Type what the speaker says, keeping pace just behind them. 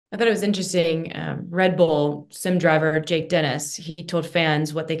I thought it was interesting. Red Bull sim driver Jake Dennis, he told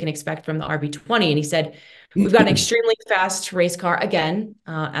fans what they can expect from the RB20. And he said, we've got an extremely fast race car again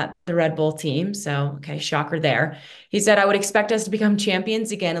at the Red Bull team. So, okay, shocker there. He said, I would expect us to become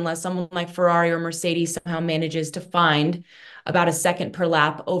champions again unless someone like Ferrari or Mercedes somehow manages to find about a second per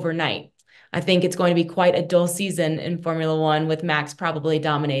lap overnight. I think it's going to be quite a dull season in Formula One with Max probably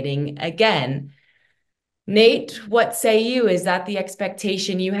dominating again. Nate, what say you? Is that the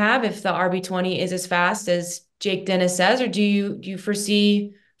expectation you have if the RB20 is as fast as Jake Dennis says, or do you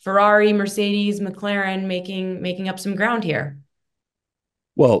foresee Ferrari, Mercedes, McLaren making up some ground here?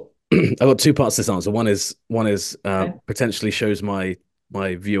 Well, I've got two parts to this answer. One is Okay. potentially shows my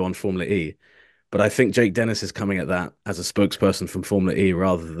view on Formula E, but I think Jake Dennis is coming at that as a spokesperson from Formula E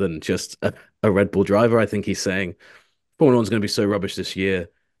rather than just a Red Bull driver. I think he's saying Formula One's going to be so rubbish this year,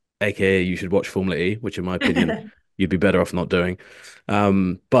 aka you should watch Formula E, which in my opinion you'd be better off not doing.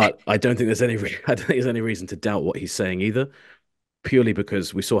 But I don't think there's I don't think there's any reason to doubt what he's saying either, purely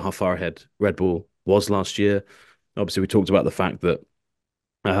because we saw how far ahead Red Bull was last year. Obviously, we talked about the fact that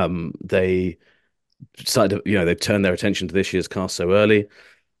they decided, they turned their attention to this year's car so early.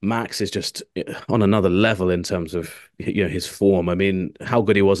 Max is just on another level in terms of his form. I mean, how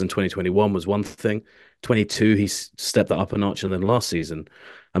good he was in 2021 was one thing. 22, he's stepped that up a notch, and then last season,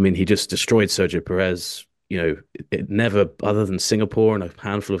 I mean, he just destroyed Sergio Perez. It never, other than Singapore and a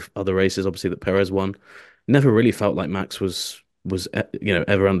handful of other races, obviously that Perez won, never really felt like Max was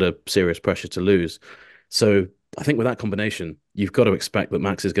ever under serious pressure to lose. So I think with that combination, you've got to expect that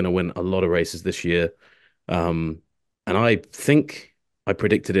Max is going to win a lot of races this year. And I think I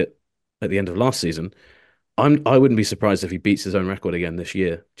predicted it at the end of last season. I wouldn't be surprised if he beats his own record again this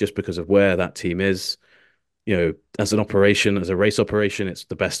year, just because of where that team is. As an operation, as a race operation, it's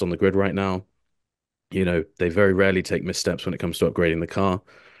the best on the grid right now. They very rarely take missteps when it comes to upgrading the car.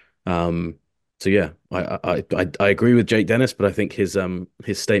 Um, so yeah, I agree with Jake Dennis, but I think his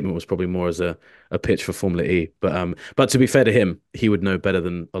statement was probably more as a pitch for Formula E. But to be fair to him, he would know better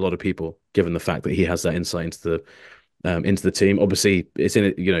than a lot of people, given the fact that he has that insight into the team. Obviously, it's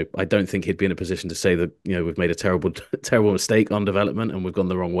in it. I don't think he'd be in a position to say that we've made a terrible terrible mistake on development and we've gone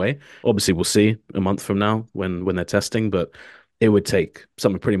the wrong way. Obviously, we'll see a month from now when they're testing, but it would take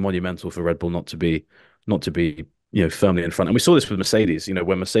something pretty monumental for Red Bull not to be firmly in front. And we saw this with Mercedes.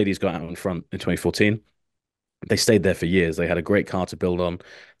 When Mercedes got out in front in 2014, they stayed there for years. They had a great car to build on.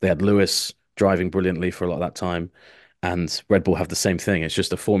 They had Lewis driving brilliantly for a lot of that time. And Red Bull have the same thing. It's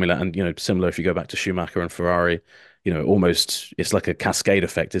just a formula. And, similar if you go back to Schumacher and Ferrari, almost it's like a cascade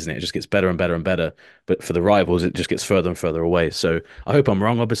effect, isn't it? It just gets better and better and better. But for the rivals, it just gets further and further away. So I hope I'm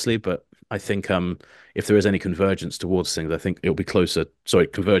wrong, obviously, but I think if there is any convergence towards things, I think it'll be closer. Sorry,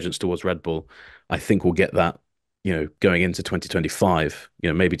 convergence towards Red Bull. I think we'll get that, going into 2025,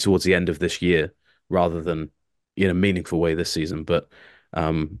 maybe towards the end of this year rather than in a meaningful way this season. But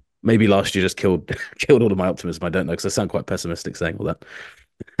maybe last year just killed killed all of my optimism. I don't know because I sound quite pessimistic saying all that.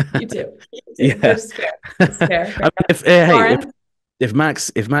 You too. You too. Yeah. That's fair. That's fair. I Fair mean, enough. hey, if Lauren? if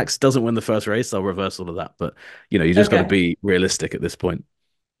Max if Max doesn't win the first race, I'll reverse all of that. But you just got to Okay. be realistic at this point.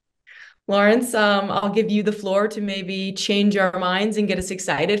 Lawrence, I'll give you the floor to maybe change our minds and get us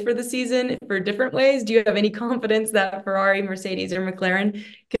excited for the season for different ways. Do you have any confidence that Ferrari, Mercedes, or McLaren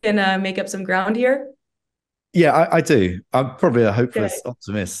can make up some ground here? Yeah, I do. I'm probably a Okay. hopeless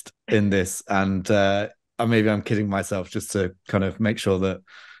optimist in this, and maybe I'm kidding myself just to kind of make sure that,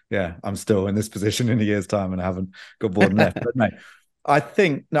 yeah, I'm still in this position in a year's time and I haven't got bored and left. But no, I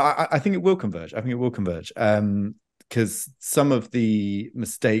think it will converge. I think it will converge. Because some of the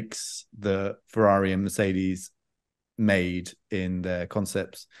mistakes that Ferrari and Mercedes made in their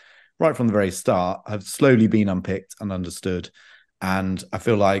concepts right from the very start have slowly been unpicked and understood. And I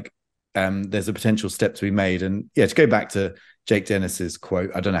feel like there's a potential step to be made. And yeah, to go back to Jake Dennis's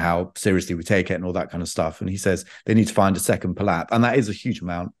quote, I don't know how seriously we take it and all that kind of stuff. And he says they need to find a second per lap. And that is a huge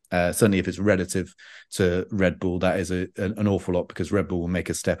amount. Certainly if it's relative to Red Bull, that is an awful lot because Red Bull will make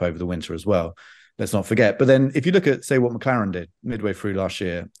a step over the winter as well. Let's not forget. But then if you look at, say, what McLaren did midway through last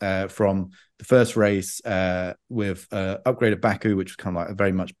year, from the first race with upgrade at Baku, which was kind of like a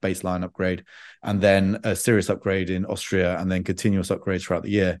very much baseline upgrade, and then a serious upgrade in Austria, and then continuous upgrades throughout the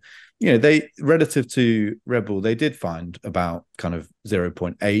year. They, relative to Red Bull, they did find about kind of zero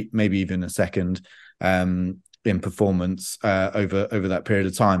point 0.8, maybe even a second in performance over that period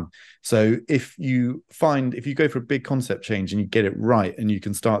of time. So if you go for a big concept change and you get it right and you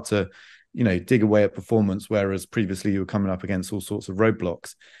can start to dig away at performance, whereas previously you were coming up against all sorts of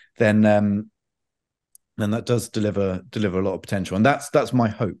roadblocks, then that does deliver a lot of potential. And that's my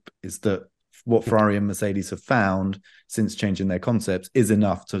hope, is that what Ferrari and Mercedes have found since changing their concepts is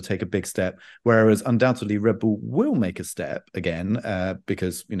enough to take a big step. Whereas undoubtedly Red Bull will make a step again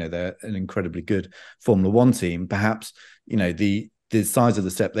because, you know, they're an incredibly good Formula One team. Perhaps, you know, the size of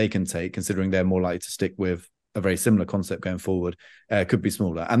the step they can take, considering they're more likely to stick with a very similar concept going forward, could be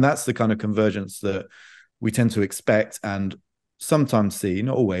smaller. And that's the kind of convergence that we tend to expect and sometimes see,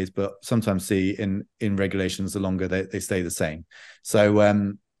 not always, but sometimes see in regulations the longer they stay the same.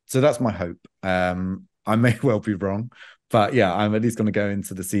 So that's my hope. I may well be wrong, but yeah, I'm at least going to go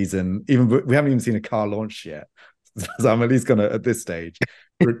into the season. We haven't even seen a car launch yet, so I'm at least going to, at this stage,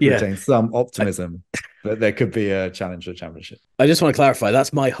 retain some optimism that there could be a challenge for the championship. I just want to clarify,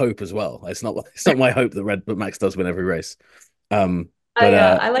 that's my hope as well. It's not my hope that Max does win every race.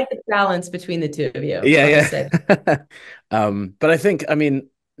 I like the balance between the two of you. Yeah. But I think, I mean,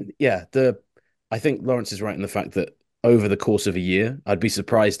 yeah, I think Lawrence is right in the fact that over the course of a year, I'd be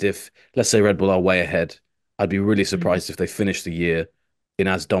surprised if, let's say, Red Bull are way ahead. I'd be really surprised if they finish the year in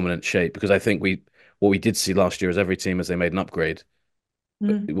as dominant shape, because I think what we did see last year is every team, as they made an upgrade,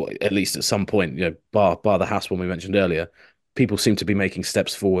 at least at some point, you know, bar the Haas one we mentioned earlier, people seem to be making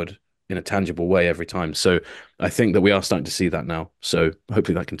steps forward in a tangible way every time. So I think that we are starting to see that now. So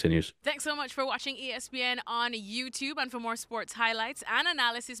hopefully that continues. Thanks so much for watching ESPN on YouTube. And for more sports highlights and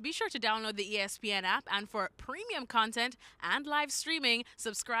analysis, be sure to download the ESPN app. And for premium content and live streaming,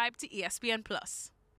 subscribe to ESPN Plus.